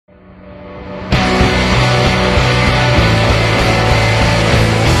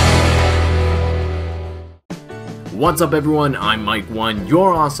What's up everyone, I'm MicOne,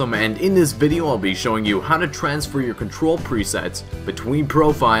 you're awesome, and in this video I'll be showing you how to transfer your control presets between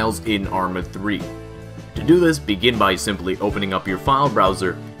profiles in ARMA 3. To do this, begin by simply opening up your file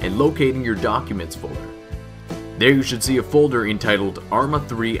browser and locating your Documents folder. There you should see a folder entitled ARMA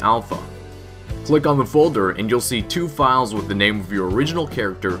 3 Alpha. Click on the folder and you'll see two files with the name of your original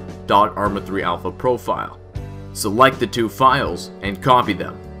character .ARMA 3 Alpha profile. Select the two files and copy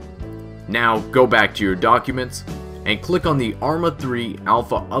them. Now go back to your Documents and click on the ARMA 3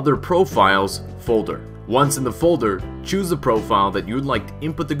 Alpha Other Profiles folder. Once in the folder, choose the profile that you would like to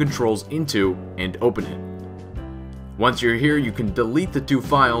input the controls into and open it. Once you're here, you can delete the two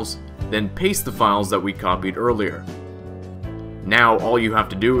files, then paste the files that we copied earlier. Now all you have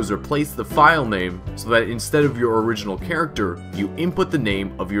to do is replace the file name so that instead of your original character, you input the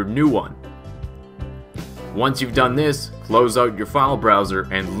name of your new one. Once you've done this, close out your file browser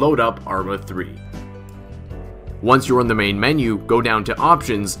and load up ARMA 3. Once you're in the main menu, go down to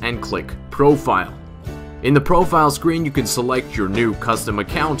Options and click Profile. In the Profile screen, you can select your new custom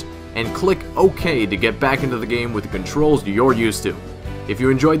account and click OK to get back into the game with the controls you're used to. If you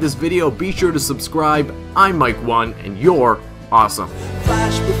enjoyed this video, be sure to subscribe. I'm MicOne and you're awesome.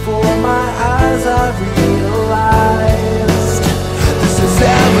 Flash before my eyes, I realized this is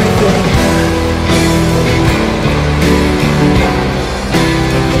everything.